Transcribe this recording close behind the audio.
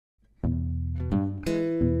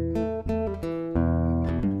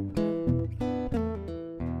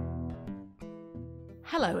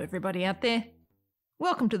Hello, everybody out there.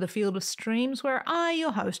 Welcome to the Field of Streams, where I,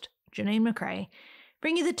 your host, Janine McRae,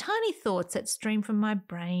 bring you the tiny thoughts that stream from my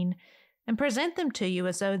brain and present them to you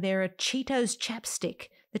as though they're a Cheetos chapstick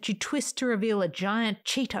that you twist to reveal a giant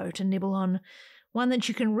Cheeto to nibble on, one that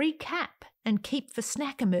you can recap and keep for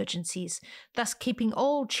snack emergencies, thus keeping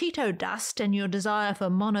all Cheeto dust and your desire for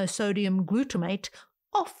monosodium glutamate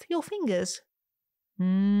off your fingers.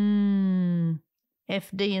 FD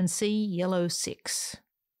and C Yellow 6.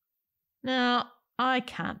 Now, I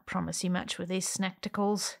can't promise you much with these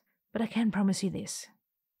snackticals, but I can promise you this.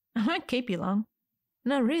 I won't keep you long.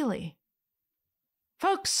 No, really.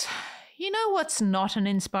 Folks, you know what's not an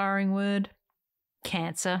inspiring word?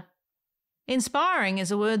 Cancer. Inspiring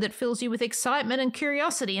is a word that fills you with excitement and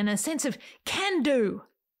curiosity and a sense of can-do.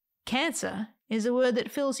 Cancer is a word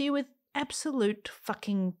that fills you with absolute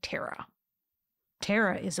fucking terror.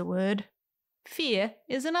 Terror is a word. Fear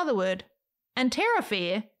is another word. And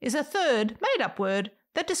terror-fear is a third, made-up word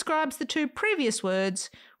that describes the two previous words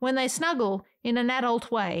when they snuggle in an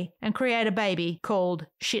adult way and create a baby called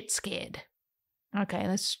shit-scared. Okay,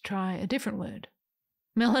 let's try a different word.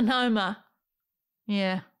 Melanoma.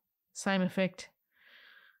 Yeah, same effect.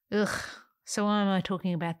 Ugh, so why am I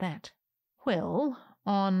talking about that? Well,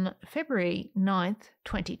 on February 9th,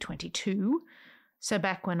 2022, so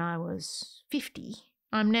back when I was 50,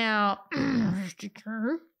 I'm now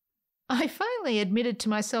 52, I finally admitted to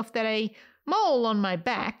myself that a mole on my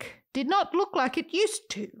back did not look like it used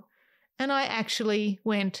to, and I actually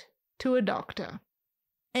went to a doctor.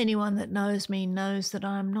 Anyone that knows me knows that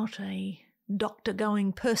I'm not a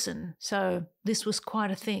doctor-going person, so this was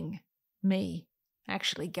quite a thing, me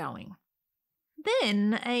actually going.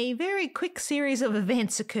 Then a very quick series of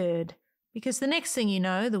events occurred, because the next thing you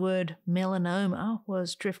know, the word melanoma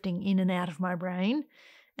was drifting in and out of my brain,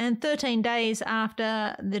 and 13 days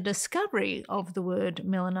after the discovery of the word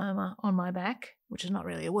melanoma on my back, which is not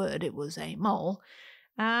really a word, it was a mole,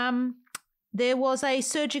 there was a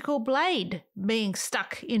surgical blade being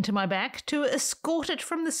stuck into my back to escort it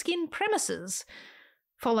from the skin premises,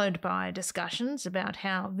 followed by discussions about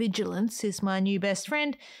how vigilance is my new best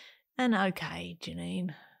friend. And okay,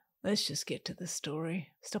 Janine, let's just get to the story.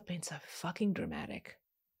 Stop being so fucking dramatic.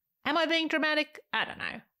 Am I being dramatic? I don't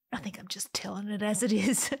know. I think I'm just telling it as it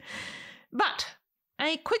is. But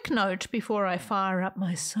a quick note before I fire up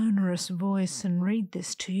my sonorous voice and read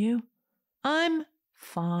this to you. I'm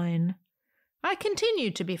fine. I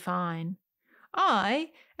continue to be fine. I,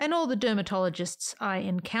 and all the dermatologists I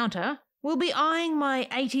encounter, will be eyeing my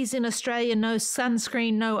 80s in Australia no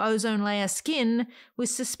sunscreen, no ozone layer skin with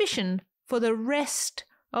suspicion for the rest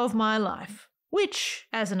of my life, which,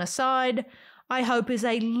 as an aside, I hope is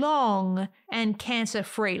a long and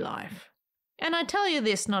cancer-free life. And I tell you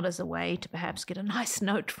this not as a way to perhaps get a nice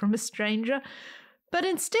note from a stranger, but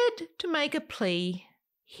instead to make a plea.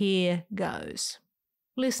 Here goes.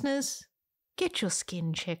 Listeners, get your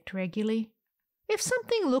skin checked regularly. If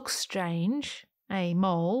something looks strange, a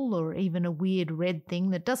mole or even a weird red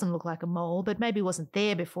thing that doesn't look like a mole but maybe wasn't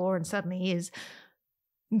there before and suddenly is,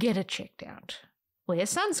 get it checked out. Wear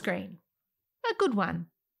sunscreen. A good one.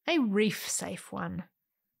 A reef-safe one.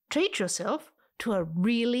 Treat yourself to a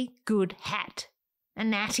really good hat. A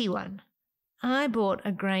natty one. I bought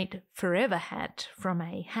a great forever hat from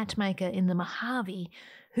a hat maker in the Mojave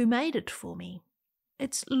who made it for me.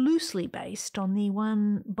 It's loosely based on the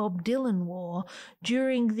one Bob Dylan wore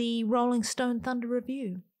during the Rolling Stone Thunder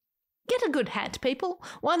Review. Get a good hat, people.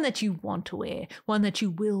 One that you want to wear. One that you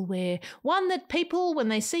will wear. One that people, when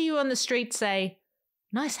they see you on the street, say,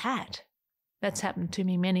 "Nice hat." That's happened to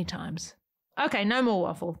me many times. Okay, no more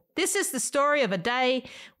waffle. This is the story of a day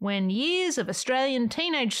when years of Australian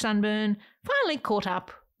teenage sunburn finally caught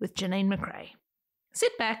up with Janine McRae.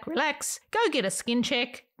 Sit back, relax, go get a skin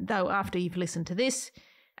check, though after you've listened to this,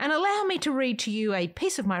 and allow me to read to you a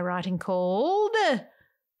piece of my writing called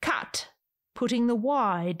Cut, Putting the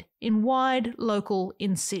Wide in Wide Local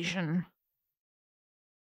Incision.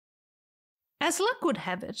 As luck would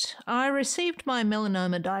have it, I received my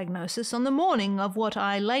melanoma diagnosis on the morning of what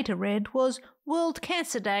I later read was World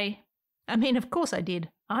Cancer Day. I mean, of course I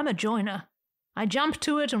did. I'm a joiner. I jumped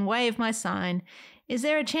to it and waved my sign. Is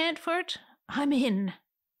there a chant for it? I'm in.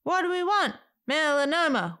 What do we want?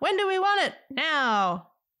 Melanoma. When do we want it? Now.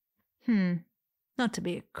 Not to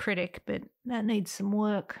be a critic, but that needs some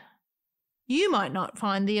work. You might not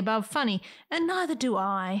find the above funny, and neither do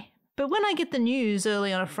I. But when I get the news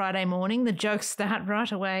early on a Friday morning, the jokes start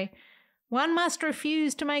right away. One must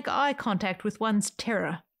refuse to make eye contact with one's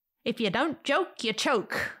terror. If you don't joke, you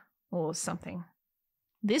choke, or something.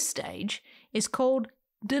 This stage is called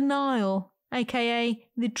denial, aka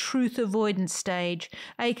the truth avoidance stage,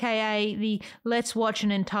 aka the let's watch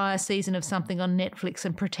an entire season of something on Netflix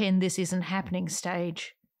and pretend this isn't happening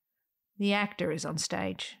stage. The actor is on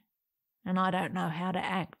stage, and I don't know how to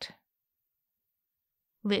act.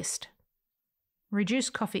 List. Reduce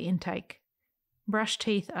coffee intake. Brush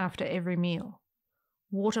teeth after every meal.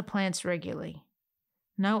 Water plants regularly.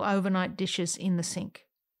 No overnight dishes in the sink.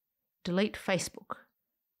 Delete Facebook.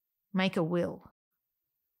 Make a will.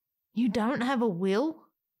 You don't have a will?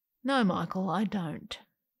 No, Michael, I don't.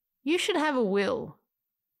 You should have a will.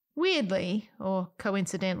 Weirdly, or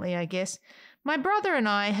coincidentally, I guess, my brother and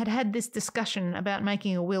I had this discussion about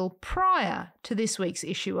making a will prior to this week's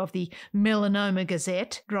issue of the Melanoma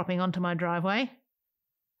Gazette dropping onto my driveway.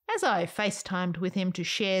 As I FaceTimed with him to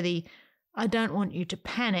share the I don't want you to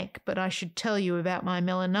panic, but I should tell you about my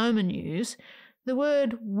melanoma news, the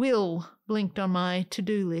word will blinked on my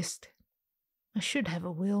to-do list. I should have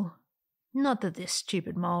a will. Not that this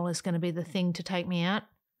stupid mole is going to be the thing to take me out.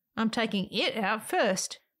 I'm taking it out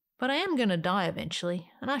first. But I am going to die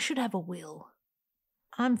eventually, and I should have a will.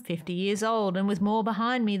 I'm 50 years old and with more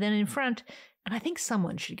behind me than in front, and I think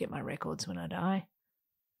someone should get my records when I die.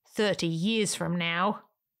 30 years from now.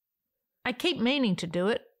 I keep meaning to do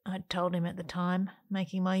it, I'd told him at the time,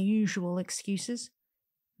 making my usual excuses.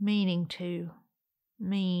 Meaning to.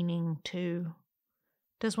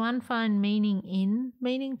 Does one find meaning in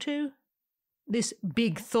meaning to? This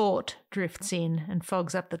big thought drifts in and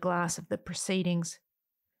fogs up the glass of the proceedings.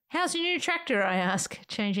 How's your new tractor, I ask,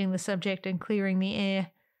 changing the subject and clearing the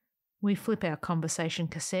air. We flip our conversation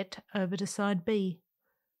cassette over to side B.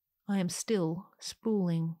 I am still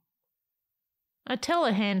spooling. I tell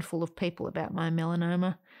a handful of people about my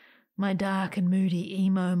melanoma, my dark and moody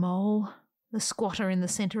emo mole, the squatter in the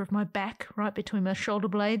centre of my back, right between my shoulder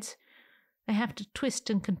blades. I have to twist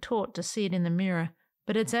and contort to see it in the mirror,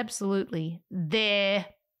 but it's absolutely there.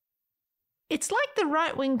 It's like the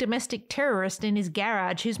right-wing domestic terrorist in his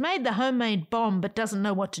garage who's made the homemade bomb but doesn't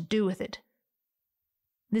know what to do with it.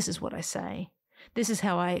 This is what I say. This is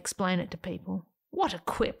how I explain it to people. What a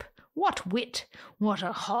quip! What wit! What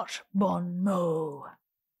a hot bon mot!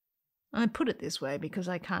 I put it this way because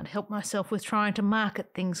I can't help myself with trying to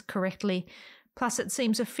market things correctly, plus it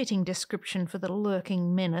seems a fitting description for the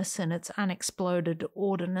lurking menace and its unexploded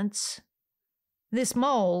ordnance. This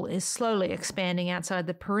mole is slowly expanding outside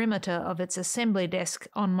the perimeter of its assembly desk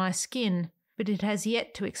on my skin, but it has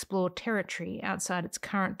yet to explore territory outside its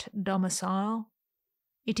current domicile.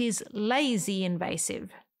 It is lazy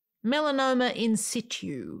invasive, melanoma in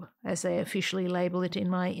situ, as they officially label it in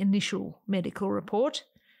my initial medical report.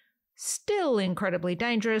 Still incredibly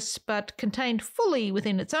dangerous, but contained fully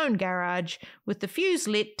within its own garage, with the fuse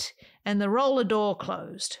lit and the roller door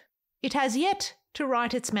closed. It has yet to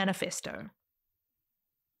write its manifesto.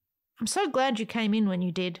 I'm so glad you came in when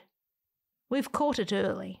you did. We've caught it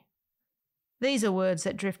early. These are words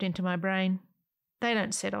that drift into my brain. They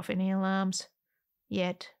don't set off any alarms.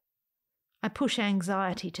 Yet. I push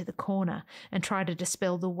anxiety to the corner and try to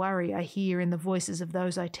dispel the worry I hear in the voices of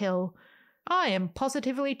those I tell. I am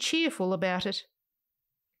positively cheerful about it.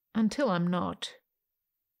 Until I'm not.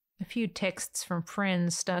 A few texts from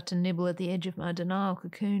friends start to nibble at the edge of my denial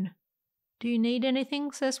cocoon. Do you need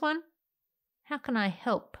anything, says one. How can I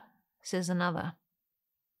help, says another.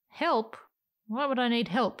 Help? Why would I need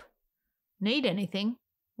help? Need anything?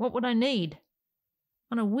 What would I need?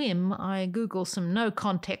 On a whim, I Google some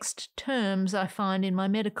no-context terms I find in my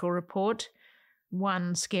medical report.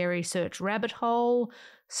 One scary search rabbit hole,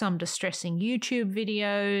 some distressing YouTube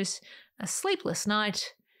videos, a sleepless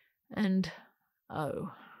night, and,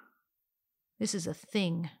 oh, this is a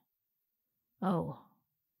thing. Oh,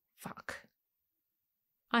 fuck.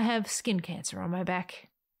 I have skin cancer on my back.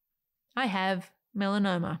 I have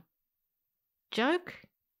melanoma. Joke?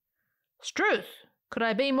 Struth, could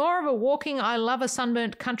I be more of a walking I love a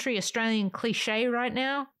sunburnt country Australian cliche right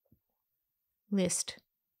now? List.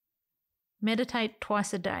 Meditate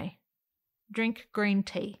twice a day. Drink green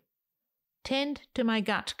tea. Tend to my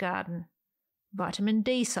gut garden. Vitamin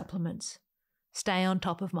D supplements. Stay on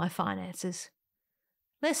top of my finances.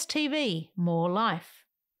 Less TV, more life.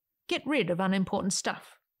 Get rid of unimportant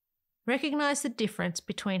stuff. Recognize the difference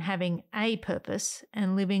between having a purpose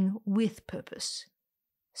and living with purpose.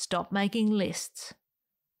 Stop making lists.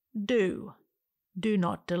 Do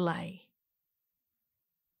not delay.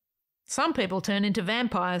 Some people turn into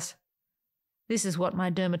vampires. This is what my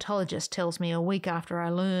dermatologist tells me a week after I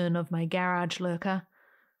learn of my garage lurker.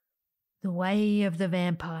 The way of the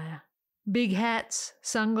vampire. Big hats,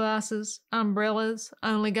 sunglasses, umbrellas,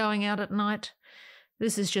 only going out at night.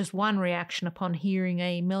 This is just one reaction upon hearing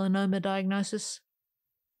a melanoma diagnosis.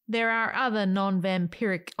 There are other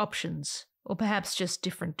non-vampiric options, or perhaps just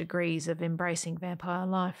different degrees of embracing vampire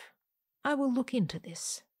life. I will look into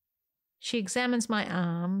this. She examines my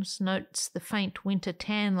arms, notes the faint winter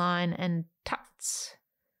tan line and tufts.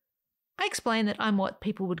 I explain that I'm what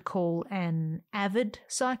people would call an avid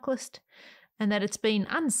cyclist, and that it's been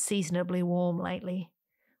unseasonably warm lately.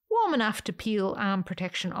 Warm enough to peel arm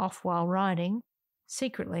protection off while riding.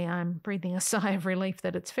 Secretly, I'm breathing a sigh of relief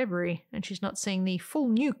that it's February and she's not seeing the full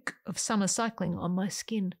nuke of summer cycling on my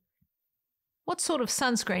skin. What sort of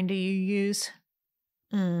sunscreen do you use?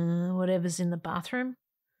 Whatever's in the bathroom.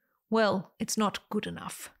 Well, it's not good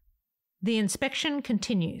enough. The inspection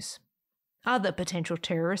continues. Other potential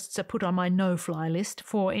terrorists are put on my no-fly list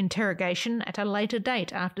for interrogation at a later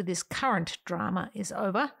date after this current drama is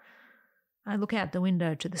over. I look out the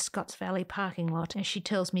window to the Scotts Valley parking lot as she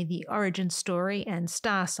tells me the origin story and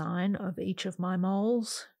star sign of each of my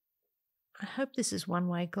moles. I hope this is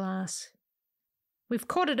one-way glass. We've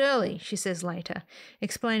caught it early, she says later,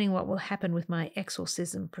 explaining what will happen with my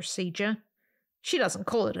exorcism procedure. She doesn't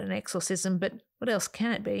call it an exorcism, but what else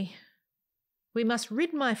can it be? We must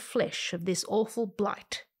rid my flesh of this awful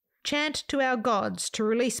blight. Chant to our gods to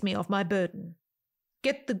release me of my burden.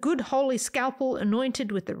 Get the good holy scalpel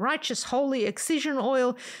anointed with the righteous holy excision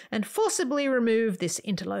oil and forcibly remove this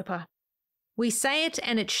interloper. We say it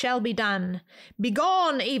and it shall be done.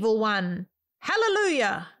 Begone, evil one!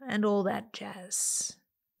 Hallelujah! And all that jazz.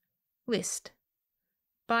 List.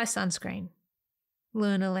 Buy sunscreen.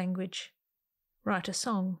 Learn a language. Write a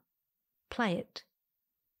song. Play it.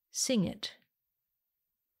 Sing it.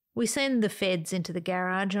 We send the feds into the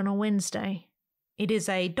garage on a Wednesday. It is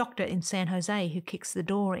a doctor in San Jose who kicks the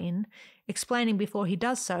door in, explaining before he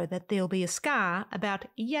does so that there'll be a scar about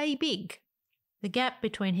yay big. The gap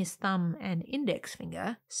between his thumb and index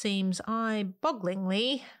finger seems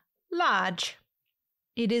eye-bogglingly large.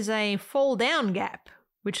 It is a fall-down gap,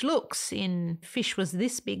 which looks, in fish was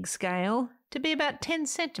this big scale, to be about 10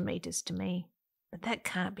 centimetres to me. But that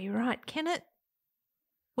can't be right, can it?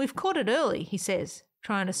 We've caught it early, he says,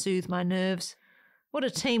 trying to soothe my nerves. What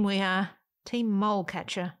a team we are. Team Mole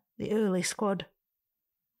Catcher, the early squad.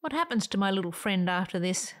 What happens to my little friend after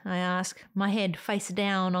this? I ask, my head face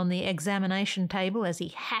down on the examination table as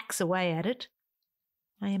he hacks away at it.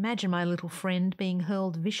 I imagine my little friend being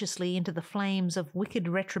hurled viciously into the flames of wicked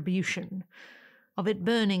retribution, of it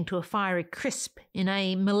burning to a fiery crisp in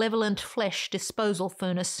a malevolent flesh disposal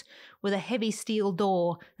furnace with a heavy steel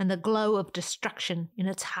door and the glow of destruction in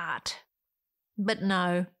its heart. But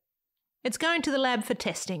no. It's going to the lab for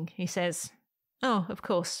testing, he says. Oh, of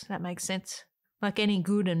course, that makes sense. Like any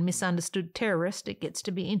good and misunderstood terrorist, it gets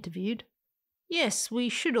to be interviewed. Yes, we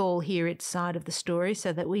should all hear its side of the story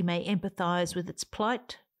so that we may empathise with its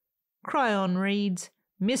plight. Cryon reads,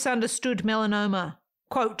 misunderstood melanoma.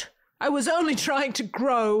 Quote, I was only trying to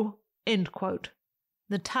grow. End quote.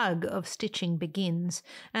 The tug of stitching begins,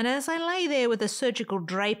 and as I lay there with a surgical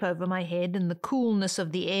drape over my head and the coolness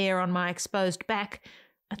of the air on my exposed back,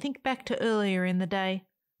 I think back to earlier in the day,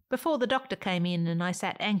 before the doctor came in and I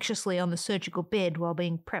sat anxiously on the surgical bed while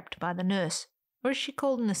being prepped by the nurse. Or is she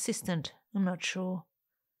called an assistant? I'm not sure.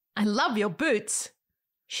 I love your boots!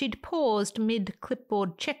 She'd paused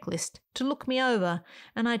mid-clipboard checklist to look me over,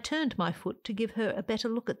 and I turned my foot to give her a better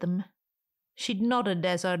look at them. She'd nodded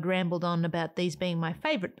as I'd rambled on about these being my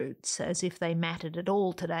favourite boots, as if they mattered at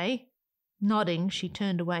all today. Nodding, she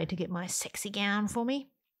turned away to get my sexy gown for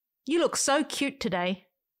me. You look so cute today.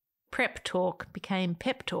 Prep talk became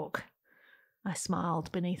pep talk. I smiled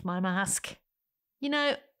beneath my mask. You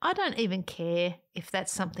know, I don't even care if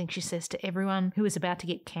that's something she says to everyone who is about to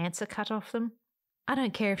get cancer cut off them. I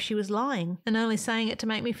don't care if she was lying and only saying it to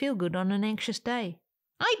make me feel good on an anxious day.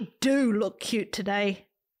 I do look cute today.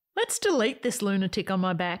 Let's delete this lunatic on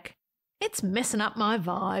my back. It's messing up my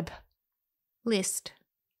vibe. List.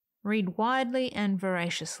 Read widely and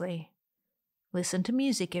voraciously. Listen to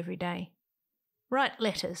music every day. Write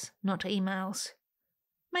letters, not emails.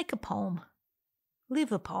 Make a poem.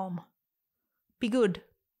 Live a poem. Be good.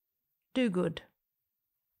 Do good.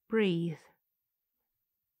 Breathe.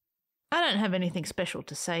 I don't have anything special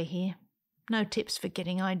to say here. No tips for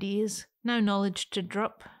getting ideas. No knowledge to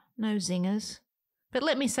drop. No zingers. But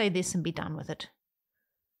let me say this and be done with it.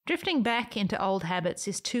 Drifting back into old habits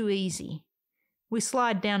is too easy. We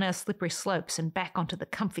slide down our slippery slopes and back onto the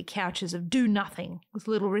comfy couches of do-nothing with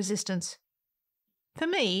little resistance. For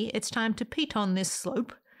me, it's time to piton this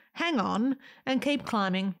slope, hang on, and keep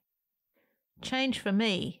climbing. Change for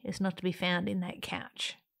me is not to be found in that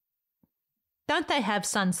couch. Don't they have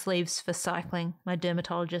sun sleeves for cycling? My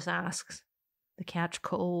dermatologist asks. The couch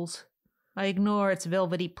calls. I ignore its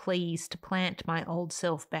velvety pleas to plant my old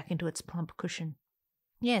self back into its plump cushion.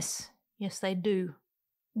 Yes, they do.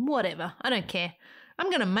 Whatever, I don't care. I'm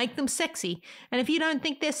going to make them sexy. And if you don't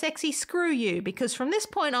think they're sexy, screw you, because from this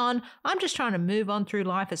point on, I'm just trying to move on through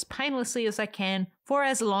life as painlessly as I can for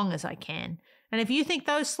as long as I can. And if you think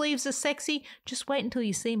those sleeves are sexy, just wait until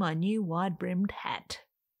you see my new wide-brimmed hat.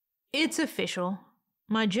 It's official.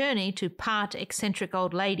 My journey to part eccentric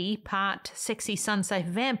old lady, part sexy sun-safe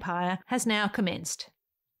vampire has now commenced.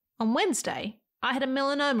 On Wednesday, I had a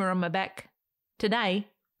melanoma on my back. Today,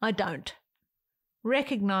 I don't.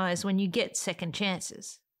 Recognise when you get second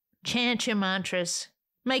chances. Chant your mantras.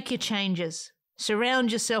 Make your changes.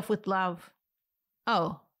 Surround yourself with love.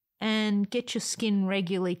 Oh, and get your skin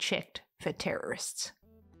regularly checked for terrorists.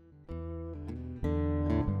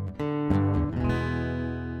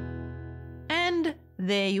 And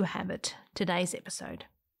there you have it, today's episode.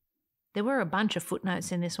 There were a bunch of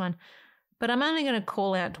footnotes in this one, but I'm only going to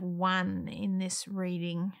call out one in this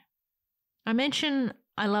reading. I mention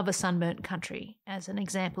I love a sunburnt country as an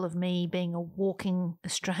example of me being a walking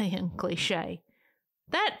Australian cliche.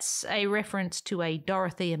 That's a reference to a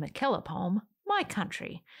Dorothea McKellar poem, My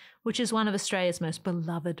Country, which is one of Australia's most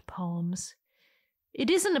beloved poems. It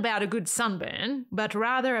isn't about a good sunburn, but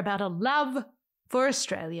rather about a love for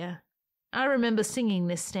Australia. I remember singing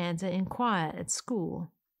this stanza in choir at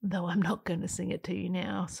school, though I'm not going to sing it to you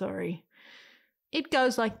now, sorry. It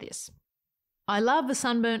goes like this. I love a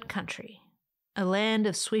sunburnt country, a land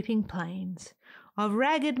of sweeping plains, of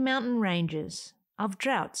ragged mountain ranges, of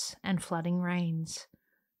droughts and flooding rains.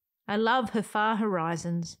 I love her far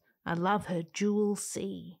horizons, I love her jewel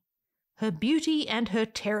sea, her beauty and her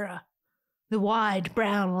terror, the wide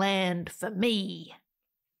brown land for me.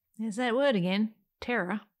 There's that word again,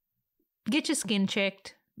 terror. Get your skin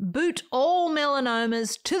checked, boot all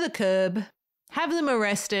melanomas to the curb, have them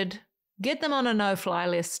arrested, get them on a no-fly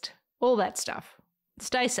list, all that stuff.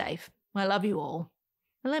 Stay safe. I love you all.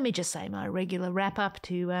 And let me just say my regular wrap-up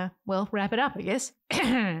to, wrap it up, I guess.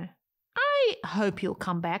 I hope you'll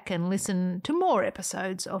come back and listen to more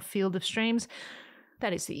episodes of Field of Streams.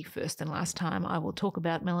 That is the first and last time I will talk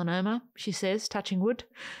about melanoma, she says, touching wood.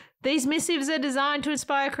 These missives are designed to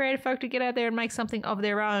inspire creative folk to get out there and make something of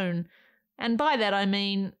their own. And by that I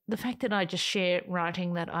mean the fact that I just share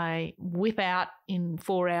writing that I whip out in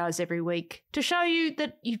 4 hours every week to show you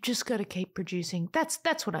that you've just got to keep producing.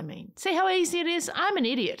 That's what I mean. See how easy it is? I'm an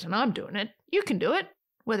idiot and I'm doing it. You can do it.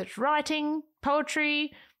 Whether it's writing,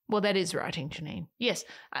 poetry, well, that is writing, Janine. Yes.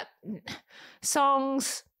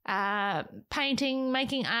 Songs, painting,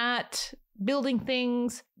 making art, building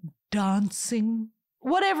things, dancing,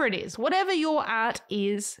 whatever it is, whatever your art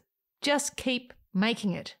is, just keep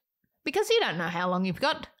making it. Because you don't know how long you've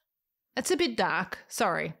got. It's a bit dark,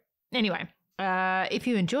 sorry. Anyway, if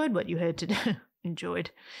you enjoyed what you heard today,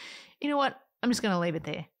 you know what? I'm just going to leave it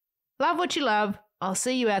there. Love what you love. I'll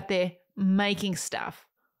see you out there making stuff.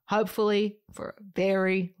 Hopefully for a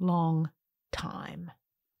very long time.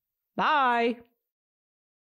 Bye.